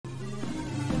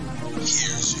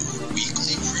Here's your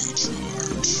weekly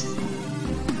recharge.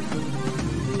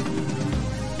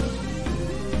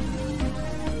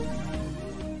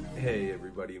 Hey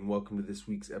everybody, and welcome to this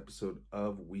week's episode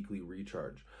of Weekly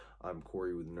Recharge. I'm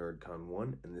Corey with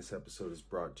NerdCon1, and this episode is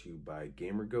brought to you by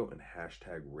GamerGoat and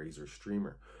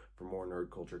 #RazorStreamer. For more nerd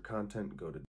culture content,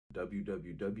 go to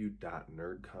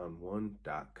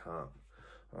www.nerdcon1.com.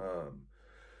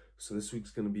 So this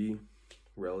week's going to be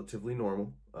relatively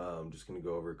normal. I'm just going to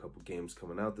go over a couple games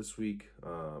coming out this week.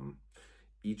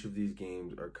 Each of these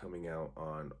games are coming out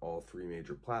on all three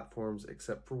major platforms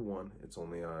except for one. It's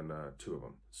only on two of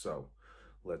them. So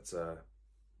let's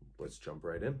jump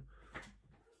right in.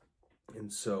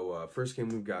 And so first game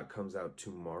we've got comes out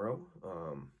tomorrow.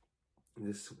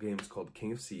 This game is called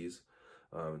King of Seas.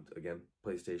 Again,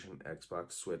 PlayStation,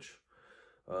 Xbox, Switch.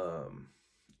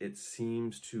 It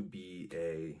seems to be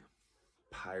a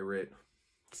pirate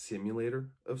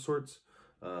simulator of sorts,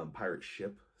 pirate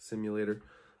ship simulator.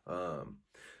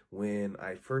 When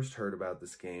I first heard about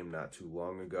this game not too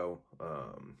long ago,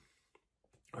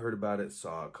 I heard about it,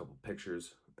 saw a couple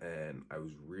pictures, and I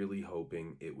was really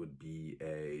hoping it would be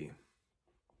a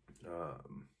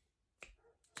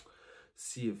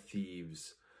Sea of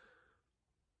Thieves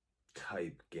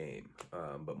type game,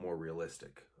 but more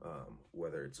realistic,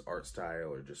 whether it's art style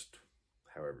or just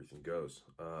how everything goes.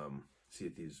 Sea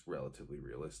of Thieves is relatively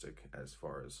realistic as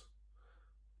far as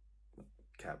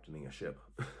captaining a ship.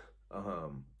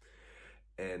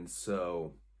 And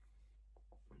so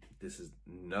this is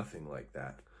nothing like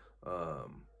that.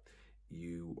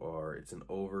 It's an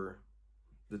over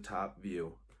the top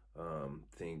view.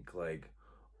 Think like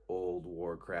old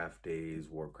Warcraft days,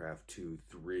 Warcraft 2,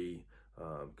 3,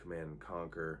 Command and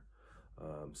Conquer,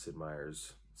 Sid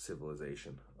Meier's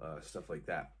Civilization, stuff like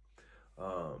that.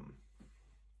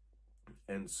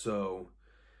 And so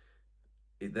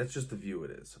that's just the view it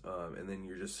is. And then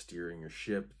you're just steering your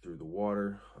ship through the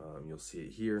water. You'll see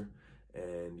it here.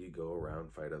 And you go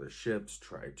around, fight other ships,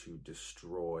 try to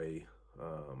destroy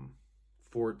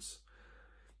forts.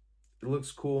 It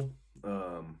looks cool.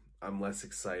 I'm less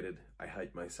excited. I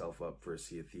hype myself up for a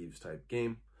Sea of Thieves type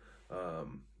game.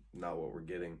 Not what we're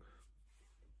getting.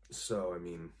 So, I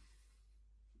mean,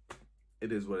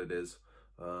 it is what it is.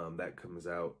 That comes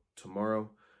out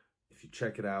tomorrow. If you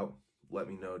check it out, let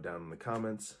me know down in the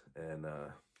comments and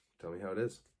tell me how it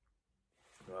is.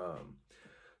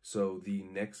 So the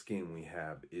next game we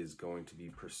have is going to be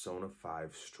Persona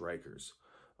 5 Strikers.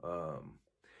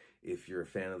 If you're a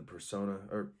fan of the Persona,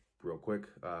 or real quick,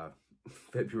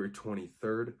 February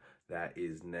 23rd, that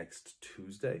is next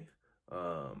Tuesday.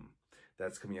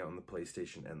 That's coming out on the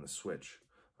PlayStation and the Switch.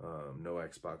 No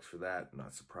Xbox for that,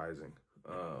 not surprising.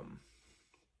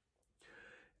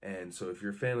 And so if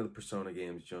you're a fan of the Persona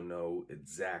games, you'll know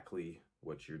exactly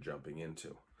what you're jumping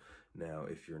into. Now,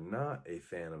 if you're not a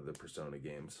fan of the Persona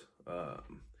games,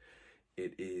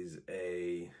 it is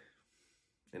an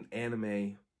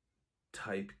anime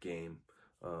type game.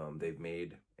 They've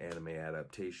made anime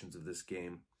adaptations of this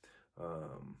game.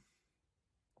 I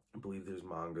believe there's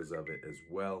mangas of it as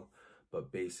well.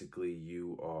 But basically,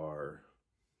 you are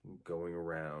going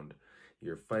around,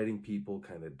 you're fighting people,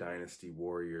 kind of Dynasty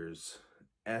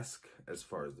Warriors-esque as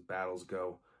far as the battles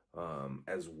go,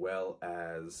 as well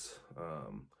as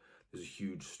there's a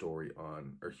huge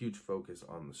huge focus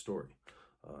on the story.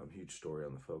 Huge story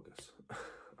on the focus.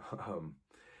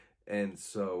 And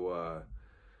so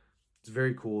it's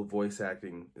very cool. Voice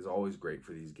acting is always great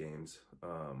for these games,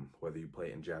 whether you play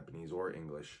it in Japanese or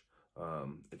English.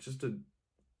 It's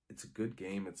a good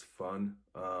game. It's fun.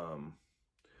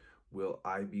 Will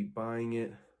I be buying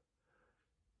it?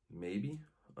 Maybe.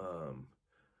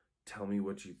 Tell me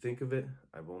what you think of it.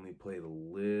 I've only played a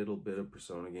little bit of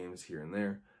Persona games here and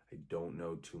there. I don't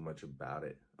know too much about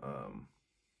it.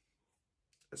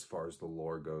 As far as the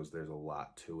lore goes, there's a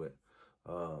lot to it.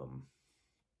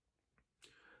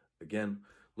 Again,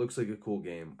 looks like a cool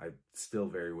game. I still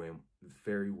very well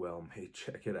may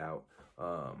check it out.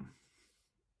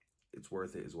 It's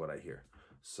worth it is what I hear.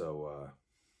 So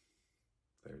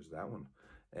there's that one.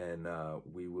 And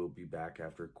we will be back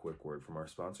after a quick word from our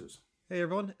sponsors. Hey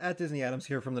everyone, at Disney Adams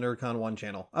here from the NerdCon1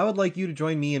 channel. I would like you to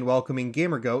join me in welcoming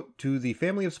GamerGoat to the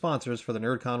family of sponsors for the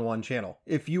NerdCon1 channel.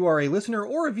 If you are a listener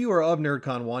or a viewer of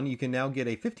NerdCon1, you can now get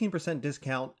a 15%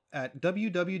 discount at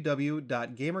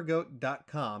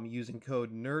www.gamergoat.com using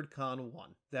code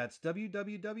NerdCon1. That's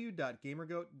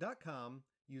www.gamergoat.com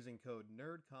using code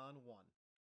NerdCon1.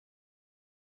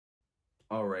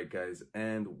 All right, guys,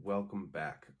 and welcome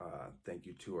back. Thank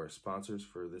you to our sponsors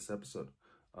for this episode.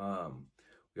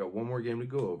 We got one more game to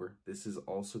go over. This is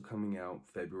also coming out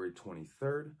February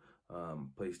 23rd.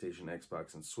 PlayStation,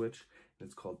 Xbox, and Switch. And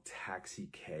it's called Taxi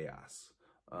Chaos.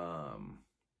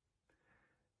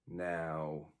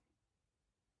 Now,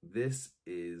 this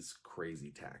is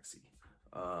Crazy Taxi.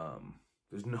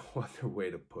 There's no other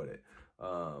way to put it.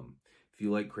 If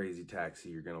you like Crazy Taxi,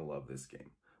 you're going to love this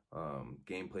game.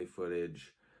 Gameplay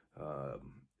footage,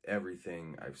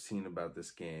 everything I've seen about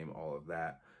this game, all of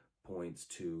that points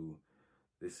to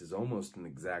this is almost an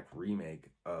exact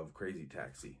remake of Crazy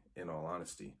Taxi, in all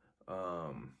honesty.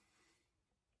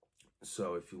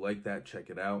 So if you like that, check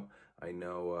it out. I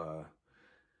know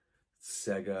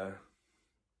Sega,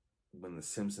 when The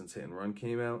Simpsons Hit and Run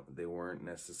came out, they weren't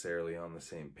necessarily on the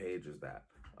same page as that.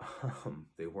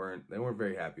 They weren't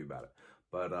very happy about it.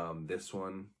 But this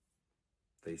one,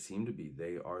 they seem to be.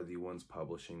 They are the ones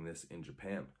publishing this in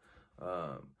Japan.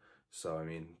 So, I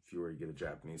mean, if you were to get a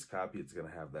Japanese copy, it's going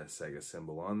to have that Sega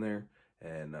symbol on there,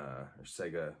 and or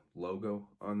Sega logo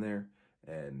on there.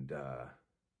 And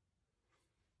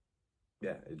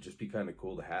yeah, it'd just be kind of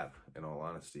cool to have, in all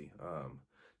honesty.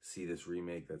 See this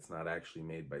remake that's not actually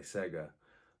made by Sega,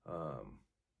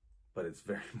 but it's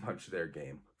very much their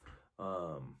game.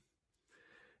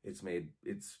 It's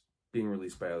being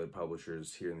released by other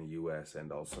publishers here in the US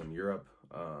and also in Europe.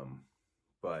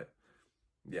 But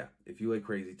yeah, if you like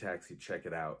Crazy Taxi, check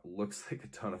it out. Looks like a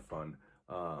ton of fun.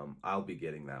 I'll be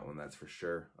getting that one, that's for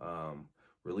sure.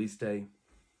 Release day,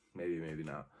 maybe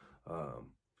not.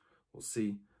 We'll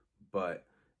see. But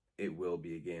it will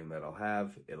be a game that I'll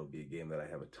have. It'll be a game that I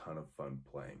have a ton of fun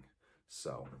playing.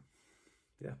 So,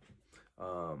 yeah.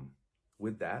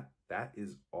 With that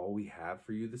is all we have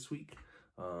for you this week.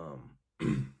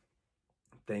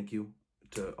 Thank you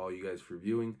to all you guys for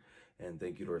viewing, and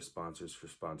thank you to our sponsors for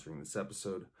sponsoring this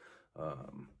episode.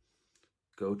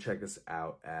 Go check us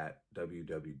out at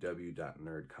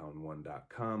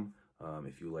www.nerdcon1.com.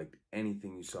 If you liked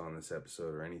anything you saw in this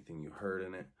episode or anything you heard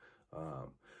in it,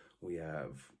 we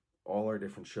have all our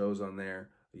different shows on there.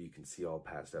 You can see all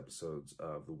past episodes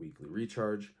of the Weekly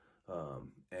Recharge.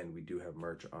 And we do have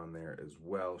merch on there as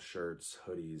well, shirts,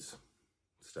 hoodies,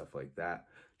 stuff like that.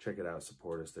 Check it out,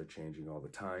 support us. They're changing all the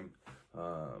time.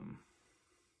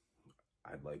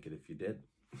 I'd like it if you did.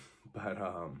 But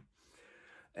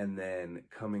and then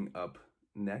coming up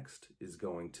next is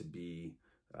going to be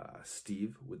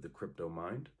Steve with the Crypto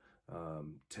Mind,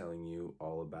 telling you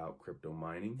all about crypto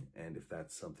mining. And if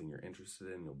that's something you're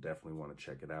interested in, you'll definitely want to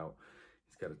check it out.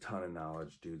 He's got a ton of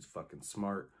knowledge. Dude's fucking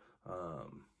smart.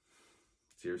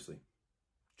 Seriously,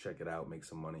 check it out, make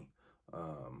some money.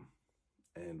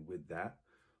 And with that,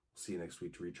 we'll see you next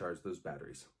week to recharge those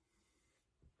batteries.